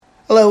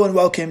Hello and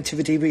welcome to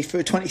the debrief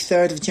for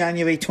 23rd of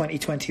January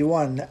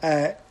 2021.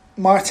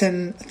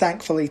 Martin,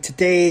 thankfully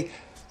today,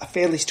 a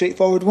fairly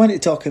straightforward one to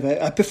talk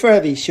about. I prefer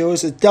these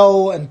shows, as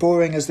dull and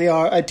boring as they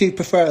are, I do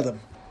prefer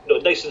them. No,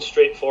 nice and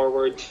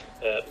straightforward,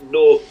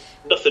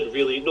 nothing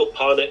really, no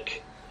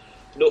panic,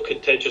 no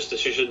contentious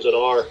decisions on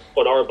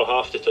our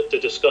behalf to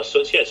discuss.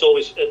 So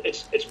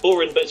it's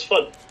boring, but it's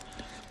fun.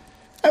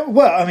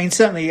 Well, I mean,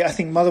 certainly I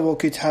think Motherwell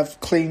could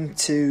have claimed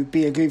to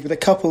be aggrieved with a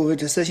couple of the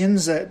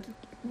decisions.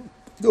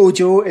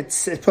 Ojo,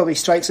 it probably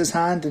strikes his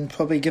hand, and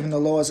probably given the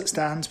law as it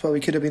stands, probably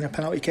could have been a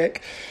penalty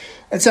kick.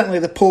 And certainly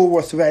the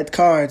Polworth red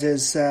card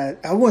is, I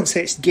won't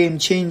say it's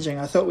game-changing.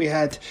 I thought we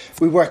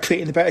were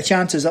creating the better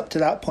chances up to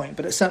that point,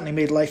 but it certainly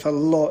made life a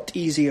lot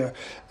easier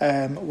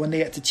when they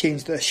had to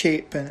change their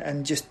shape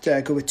and just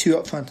go with two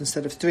up front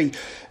instead of three.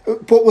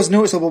 What was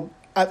noticeable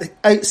at the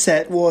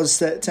outset was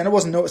that, and it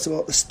wasn't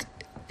noticeable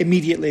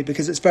immediately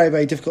because it's very,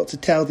 very difficult to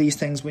tell these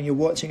things when you're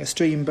watching a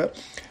stream,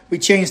 but we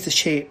changed the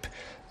shape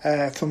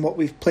from what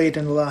we've played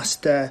in the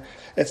last,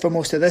 for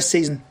most of this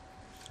season.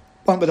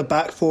 Went with a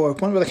back four,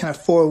 went with a kind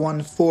of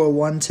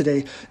 4-1-4-1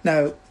 today.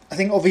 Now, I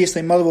think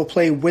obviously Motherwell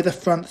play with a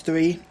front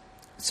three,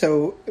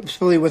 so it was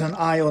probably with an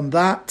eye on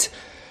that.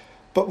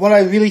 But what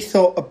I really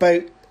thought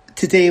about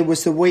today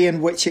was the way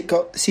in which it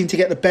seemed to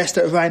get the best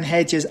out of Ryan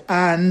Hedges,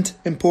 and,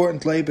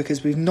 importantly,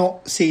 because we've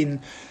not seen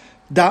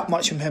that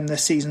much from him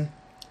this season,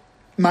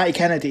 Matty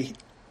Kennedy.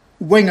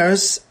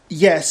 Wingers,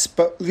 yes,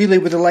 but really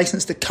with a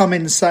licence to come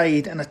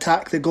inside and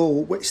attack the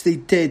goal, which they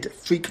did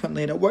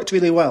frequently, and it worked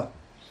really well.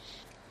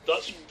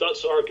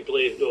 That's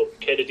arguably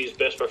Kennedy's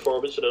best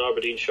performance in an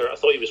Aberdeen shirt. I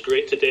thought he was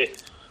great today.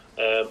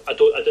 I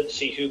didn't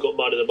see who got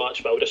man of the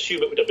match, but I would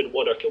assume it would have been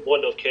one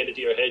of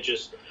Kennedy or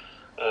Hedges.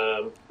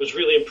 Was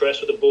really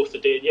impressed with them both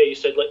today. And yeah, you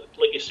said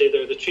like you say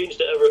there, they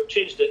changed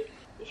it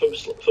from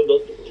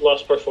the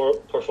last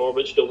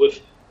performance.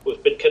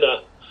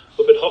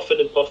 We've been huffing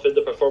and puffing.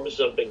 The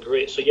performances have been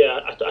great. So yeah,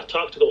 a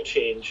tactical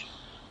change.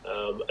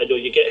 I know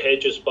you get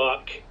Hedges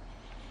back,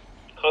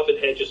 having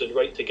Hedges and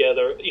Wright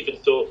together, even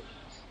though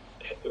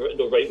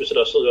Wright was in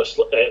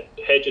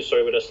Hedges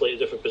in a slightly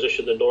different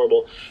position than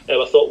normal.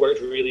 I thought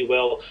worked really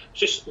well.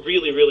 Just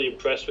really, really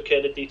impressed with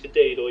Kennedy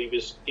today.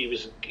 He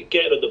was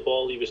getting on the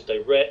ball. He was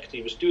direct.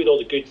 He was doing all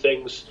the good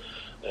things.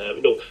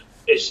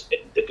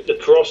 The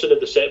crossing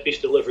and the set piece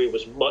delivery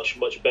was much,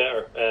 much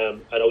better.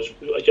 And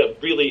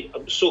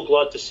I'm so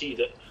glad to see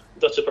that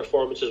that's the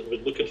performances we've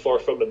been looking for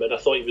from him. And I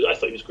thought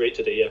he was great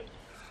today. Yeah.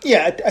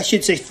 Yeah, I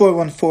should say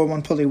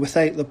 4-1-4-1 probably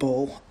without the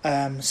ball.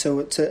 So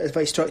it's a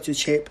very structured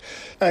shape.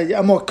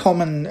 A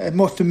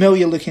more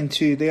familiar looking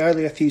to the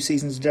earlier few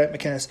seasons of Derek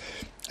McInnes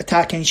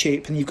attacking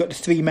shape, and you've got the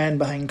three men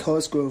behind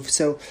Cosgrove.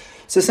 So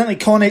certainly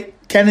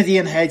Kennedy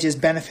and Hedges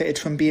benefited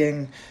from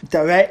being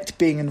direct,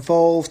 being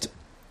involved.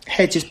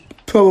 Hedges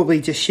probably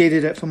just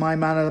shaded it for my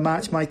man of the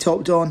match, my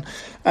top Don.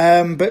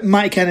 But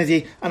Mike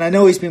Kennedy, and I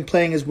know he's been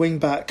playing as wing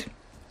back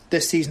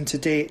this season to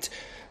date,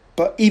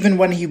 but even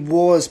when he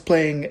was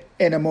playing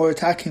in a more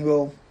attacking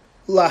role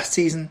last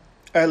season,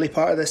 early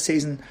part of this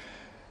season,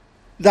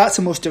 that's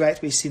the most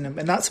direct we've seen him,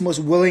 and that's the most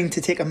willing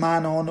to take a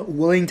man on,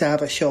 willing to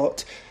have a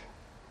shot,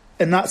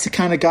 and that's the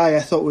kind of guy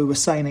I thought we were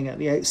signing at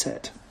the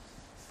outset.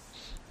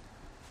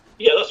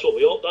 Yeah, that's what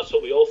we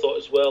all thought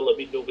as well. I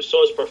mean, we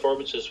saw his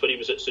performances when he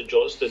was at St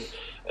Johnstone,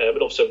 and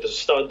obviously there's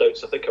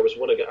standouts. I think I was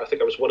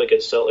one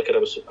against Celtic, and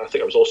I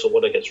think I was also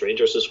one against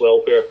Rangers as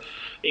well, where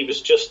he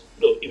was just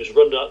he was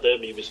running at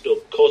them, he was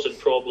causing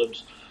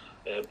problems.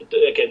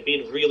 Again,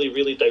 being really,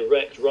 really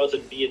direct rather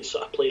than being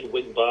sort of playing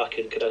wing back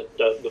and kind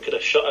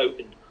of shut out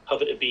and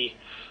having to be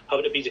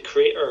the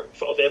creator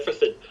of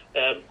everything.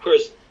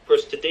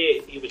 Whereas today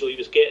he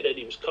was getting in,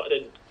 he was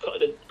cutting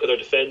in with our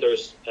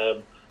defenders.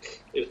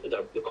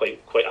 They're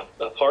quite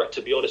apart,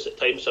 to be honest, at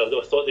times. So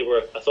I thought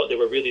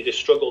they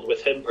struggled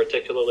with him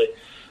particularly.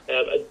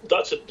 And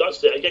that's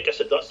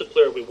the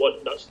player we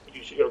want.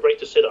 You're right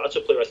to say that. That's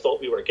a player I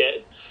thought we were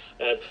getting.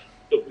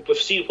 We've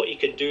seen what he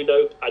can do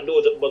now. I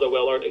know that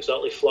Motherwell aren't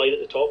exactly flying at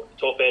the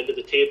top end of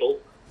the table,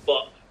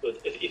 but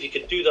if you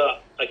can do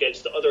that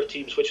against the other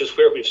teams, which is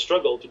where we've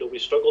struggled, we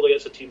struggled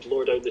against the teams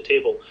lower down the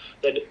table,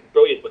 then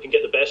brilliant. We can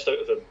get the best out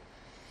of them.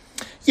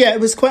 Yeah, it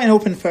was quite an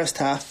open first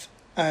half.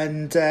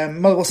 And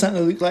Motherwell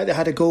certainly looked like they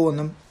had a goal in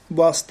them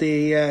whilst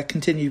they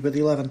continued with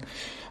 11.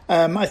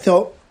 I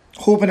thought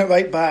Hoban at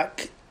right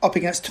back up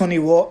against Tony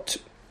Watt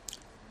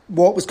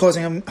was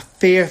causing him a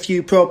fair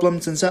few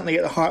problems, and certainly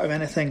at the heart of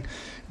anything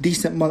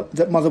decent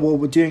that Motherwell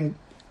were doing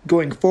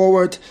going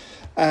forward.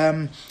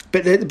 But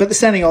the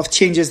sending off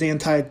changes the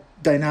entire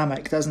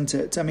dynamic, doesn't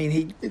it? I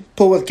mean,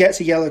 Polworth gets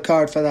a yellow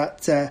card for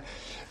that.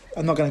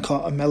 I'm not going to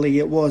call it a millie,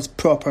 it was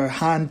proper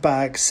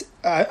handbags.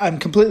 I'm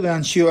completely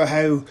unsure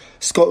how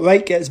Scott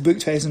Wright gets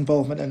booked for his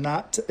involvement in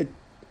that.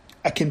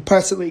 I can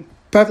perfectly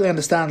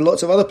understand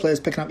lots of other players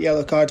picking up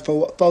yellow cards for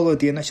what followed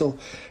the initial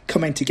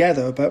coming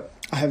together, but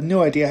I have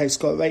no idea how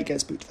Scott Wright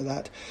gets booked for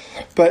that.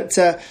 But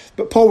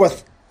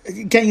Polworth,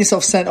 getting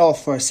yourself sent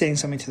off for saying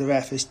something to the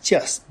ref is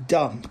just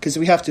dumb, because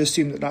we have to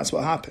assume that that's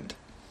what happened.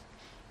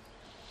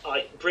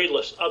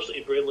 Brainless,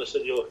 absolutely brainless.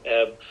 And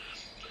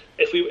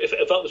if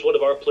that was one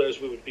of our players,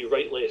 we would be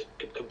rightly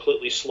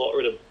completely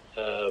slaughtering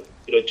him.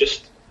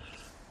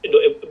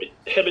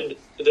 Him and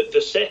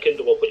the second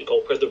what you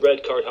call where the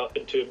red card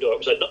happened to him. No, it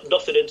was a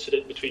nothing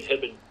incident between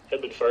him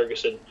and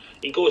Ferguson.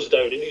 He goes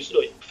down and he's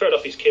fair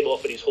enough. He's came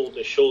off and he's holding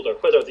his shoulder.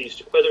 Whether he's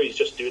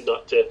just doing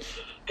that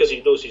because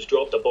he knows he's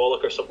dropped a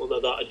bollock or something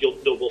like that,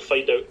 and we'll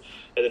find out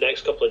in the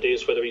next couple of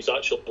days whether he's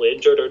actually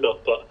injured or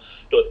not. But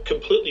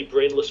completely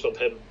brainless from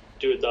him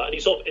doing that, and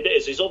he's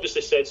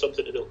obviously said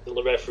something to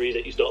the referee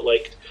that he's not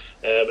liked,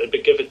 and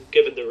been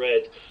given the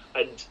red,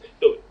 and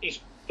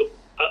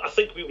I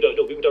think we would have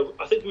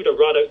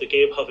ran out the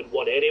game having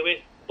won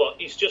anyway. But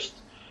he's just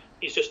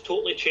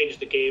totally changed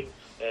the game.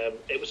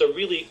 It was I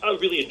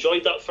really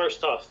enjoyed that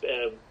first half.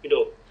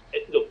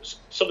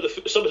 Some of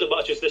the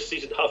matches this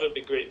season haven't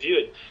been great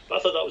viewing, but I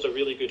thought that was a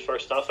really good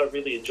first half. I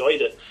really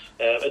enjoyed it,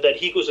 and then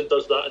he goes and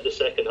does that in the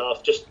second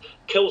half, just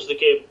kills the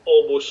game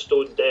almost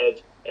stone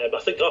dead. I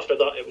think after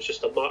that it was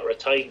just a matter of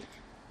time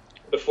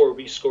before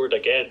we scored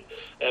again,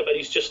 and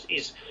he's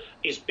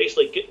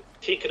basically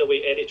taken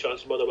away any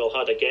chance Motherwell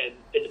had of getting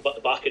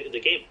back into the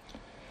game.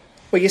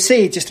 Well, you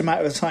say just a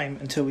matter of time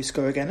until we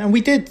score again, and we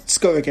did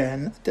score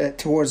again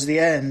towards the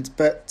end,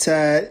 but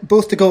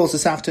both the goals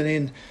this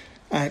afternoon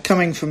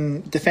coming from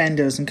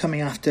defenders and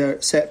coming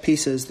after set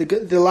pieces,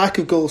 the lack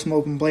of goals from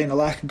Open Play and the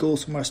lack of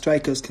goals from our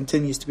strikers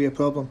continues to be a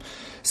problem.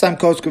 Sam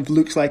Cosgrove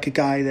looks like a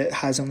guy that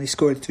has only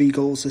scored 3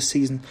 goals this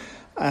season.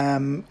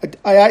 I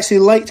actually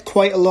liked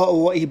quite a lot of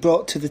what he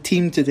brought to the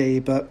team today,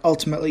 but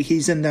ultimately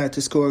he's in there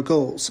to score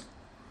goals.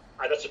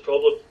 That's a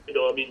problem.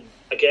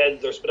 Again,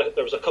 there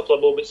was a couple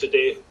of moments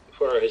today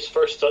where his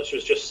first touch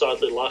was just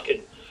sadly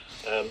lacking.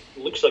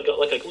 Looks like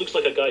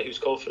a guy whose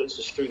confidence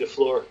is through the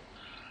floor.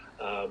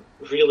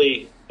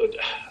 Really, I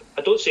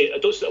wouldn't say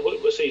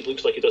he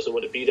looks like he doesn't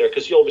want to be there,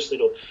 because you obviously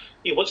know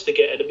he wants to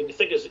get in. The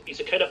thing is, he's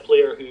the kind of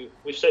player who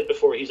we've said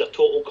before, he's a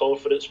total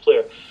confidence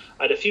player,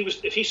 and if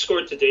he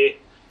scored today,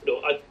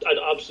 I'd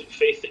absolute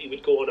faith that he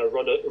would go on a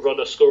run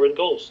of scoring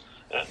goals.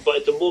 But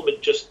at the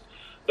moment,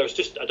 I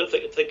don't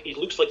think he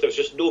looks like there's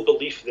just no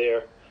belief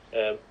there.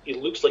 He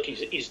looks like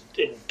he's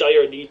in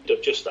dire need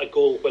of just a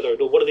goal, whether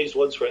one of these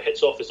ones where it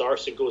hits off his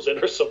arse and goes in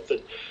or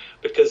something,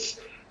 because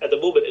at the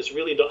moment it's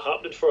really not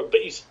happening for him. But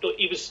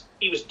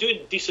he was doing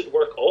decent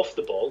work off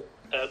the ball,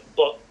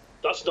 but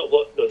that's not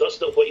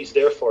what he's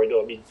there for.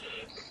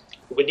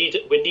 We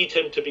need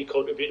him to be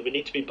contributing. We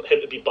need him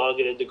to be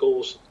banging in the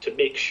goals to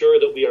make sure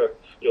that we are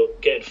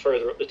getting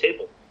further up the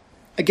table.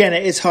 Again,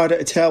 it is harder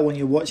to tell when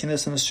you're watching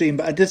this on a stream,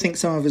 but I did think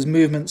some of his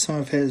movement, some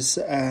of his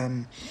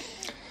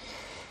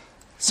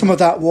some of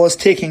that was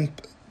taking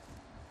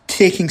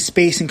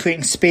space and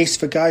creating space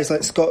for guys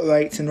like Scott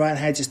Wright and Ryan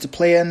Hedges to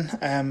play in.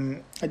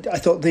 I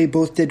thought they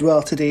both did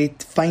well today,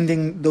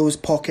 finding those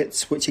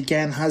pockets, which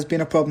again has been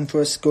a problem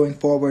for us going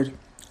forward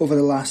over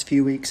the last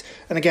few weeks.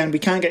 And again, we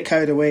can't get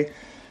carried away.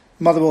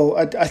 Motherwell,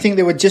 I think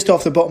they were just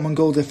off the bottom on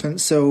goal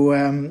difference,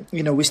 so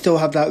we still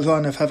have that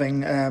run of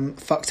having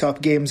fucked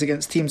up games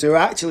against teams who are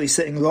actually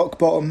sitting rock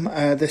bottom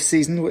this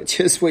season, which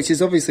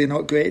is obviously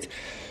not great.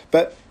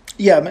 But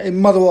yeah,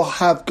 Motherwell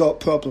have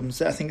got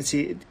problems. I think it's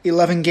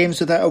 11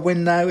 games without a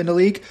win now in the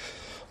league.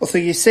 Although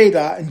you say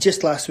that, and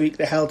just last week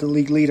they held the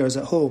league leaders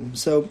at home.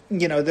 So,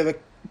 they're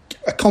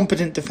a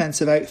competent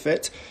defensive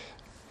outfit.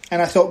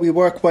 And I thought we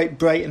were quite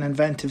bright and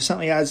inventive,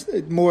 certainly as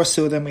more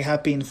so than we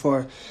have been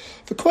for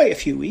quite a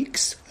few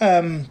weeks.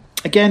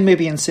 Again,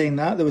 maybe in saying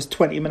that, there was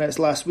 20 minutes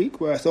last week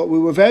where I thought we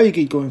were very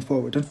good going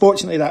forward.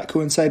 Unfortunately, that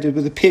coincided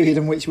with a period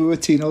in which we were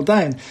 2-0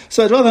 down.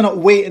 So I'd rather not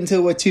wait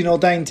until we're 2-0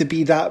 down to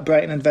be that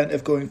bright and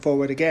inventive going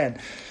forward again.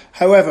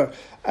 However,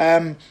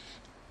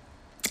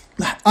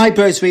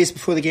 eyebrows raised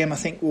before the game, I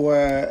think,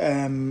 were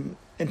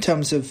in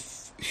terms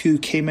of who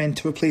came in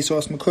to replace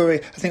Ross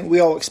McCrory. I think we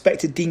all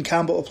expected Dean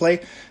Campbell to play.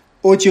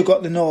 Ojo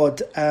got the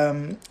nod,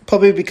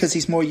 probably because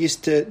he's more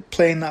used to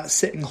playing that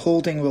sitting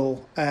holding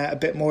role a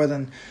bit more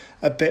than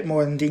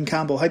Dean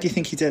Campbell. How do you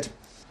think he did?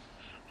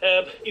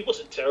 He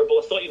wasn't terrible.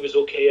 I thought he was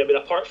okay.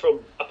 Apart from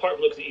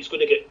looking, he's going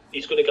to get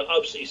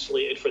absolutely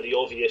slated for the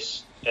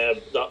obvious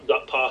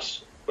that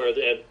pass where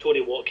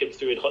Tony Watt came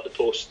through and hit the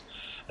post.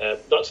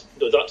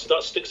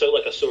 That sticks out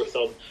like a sore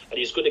thumb, and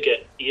he is going to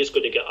get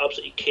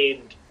absolutely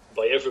caned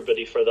by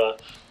everybody for that.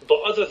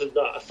 But other than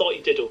that, I thought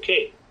he did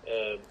okay.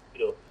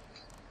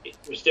 It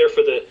was there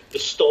for the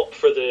stop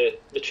for the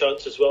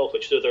chance as well,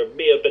 which there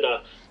may have been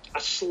a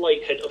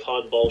slight hint of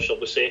handball, shall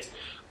we say.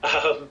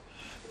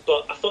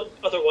 But I thought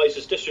otherwise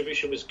his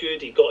distribution was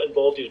good. He got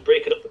involved. He was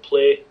breaking up the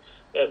play.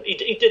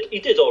 He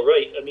did all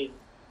right.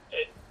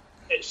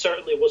 It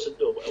certainly wasn't.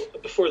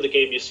 Before the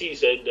game, you see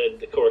he's in,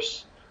 and of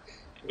course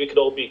we can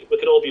all be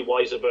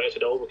wise about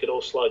it, and we can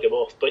all slag him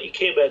off. But he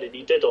came in and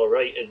he did all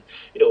right, and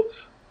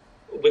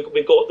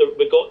we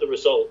got the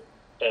result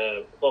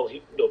while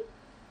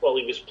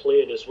he was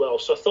playing as well.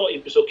 So I thought he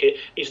was okay.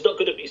 He's not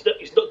going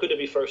to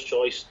be first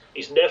choice.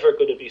 He's never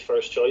going to be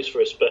first choice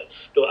for us. But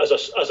as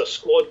a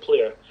squad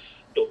player,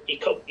 he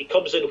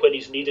comes in when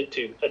he's needed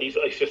to, and if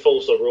he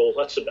fulfills the role,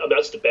 that's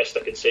the best I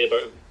can say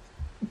about him.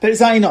 But is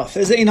that enough?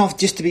 Is it enough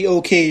just to be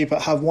okay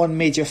but have one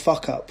major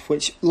fuck up,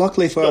 which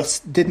luckily for us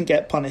didn't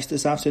get punished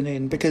this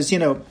afternoon? Because,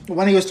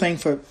 when he was playing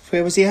for,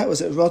 where was he at?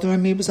 Was it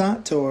Rotherham he was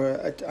at?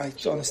 Or I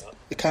honestly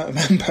can't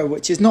remember,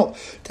 which is not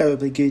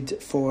terribly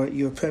good for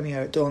your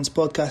premiere at Dawn's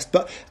podcast.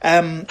 But,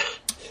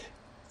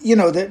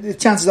 the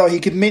chances are he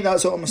could make that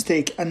sort of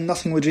mistake and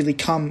nothing would really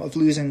come of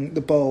losing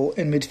the ball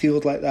in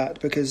midfield like that,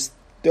 because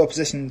the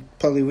opposition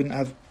probably wouldn't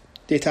have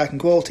the attacking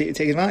quality to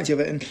take advantage of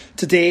it. And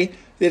today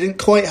they didn't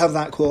quite have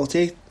that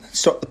quality,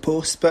 struck the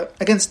post, but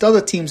against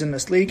other teams in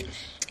this league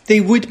they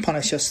would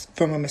punish us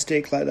from a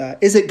mistake like that.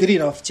 Is it good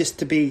enough just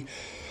to be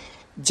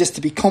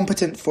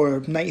competent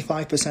for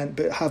 95%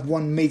 but have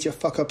one major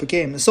fuck up a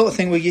game? The sort of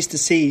thing we used to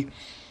see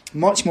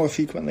much more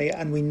frequently,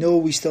 and we know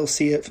we still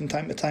see it from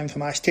time to time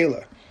from Ash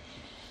Taylor.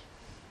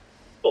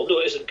 Well, no,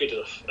 it isn't good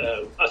enough.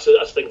 That's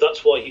the thing.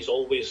 That's why he's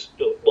always,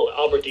 at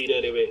Aberdeen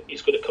anyway,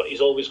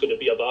 he's always going to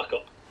be a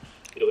backup.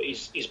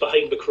 He's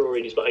behind McCrory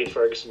and he's behind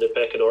Ferguson in the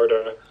pecking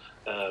order.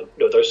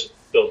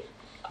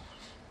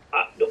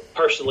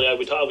 Personally, I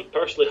would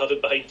personally have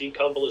him behind Dean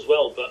Campbell as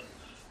well. But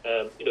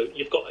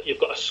you've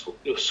got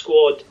a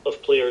squad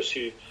of players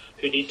who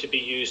need to be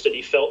used, and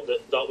he felt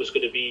that was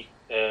going to be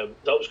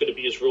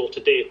his role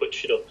today.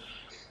 Which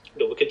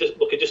we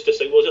could just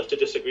disagree. We'll have to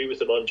disagree with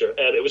the manager.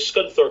 It was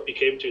Scunthorpe he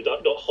came to,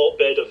 that not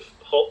hotbed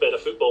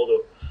of football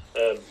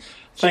though.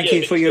 Thank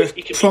you for your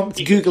prompt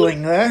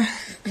googling there.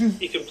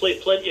 He can play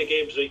plenty of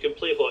games. He can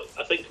play what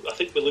I think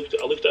I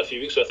looked at a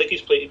few weeks ago. I think he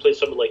played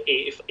something like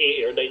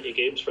 80 or 90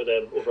 games for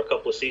them over a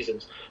couple of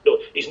seasons. No,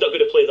 he's not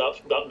going to play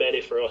that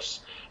many for us.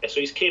 So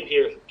he's came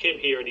here,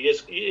 and he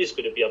is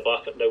going to be a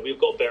backup now. We've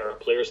got better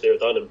players there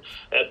than him,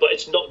 but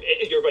it's not.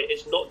 You're right.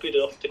 It's not good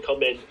enough to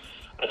come in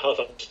and have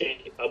a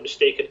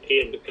mistaken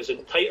game, because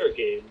in tighter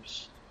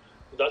games,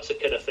 that's the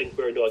kind of thing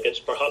where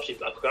against perhaps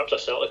a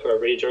Celtic or a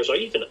Rangers or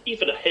even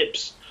a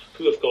Hibs,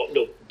 who have got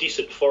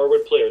decent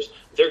forward players,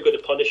 they're going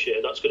to punish you,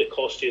 and that's going to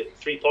cost you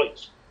 3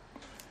 points.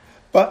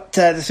 But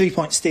the 3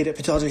 points stayed at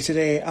Pittodrie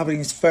today.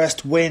 Aberdeen's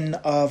first win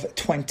of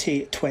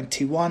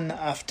 2021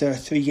 after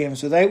 3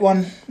 games without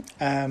one.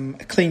 A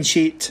clean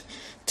sheet,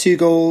 2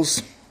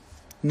 goals,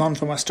 none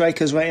from our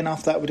strikers, right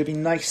enough. That would have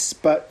been nice,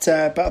 but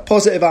a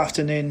positive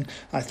afternoon,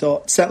 I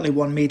thought. Certainly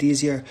one made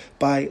easier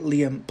by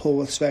Liam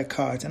Polworth's red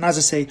card. And as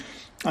I say,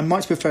 I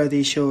much prefer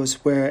these shows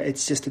where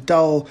it's just a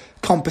dull,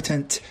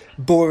 competent,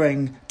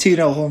 boring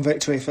 2-0 home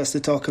victory for us to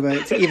talk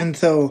about, even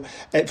though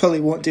it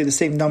probably won't do the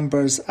same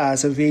numbers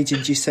as a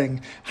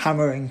rage-inducing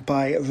hammering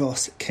by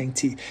Ross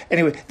County.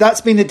 Anyway, that's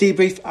been the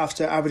debrief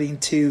after Aberdeen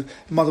 2,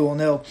 Motherwell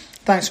 0.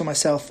 Thanks for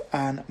myself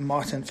and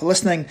Martin for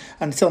listening,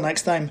 and until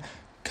next time,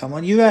 come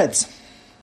on you Reds.